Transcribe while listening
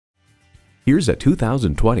Here's a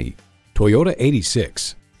 2020 Toyota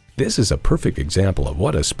 86. This is a perfect example of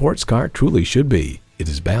what a sports car truly should be. It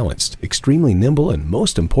is balanced, extremely nimble, and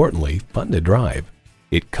most importantly, fun to drive.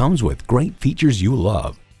 It comes with great features you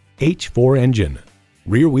love. H4 engine,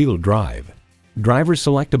 rear-wheel drive, driver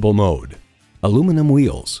selectable mode, aluminum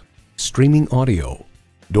wheels, streaming audio,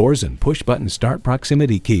 doors and push-button start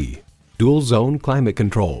proximity key, dual-zone climate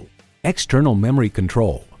control, external memory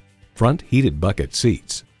control, front heated bucket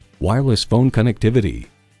seats, wireless phone connectivity,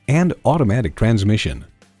 and automatic transmission.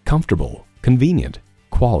 Comfortable, convenient,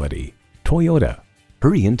 quality. Toyota.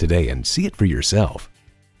 Hurry in today and see it for yourself.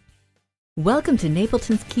 Welcome to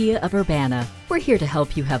Napleton's Kia of Urbana. We're here to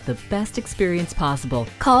help you have the best experience possible.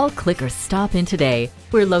 Call, click, or stop in today.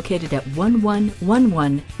 We're located at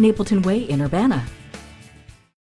 1111 Napleton Way in Urbana.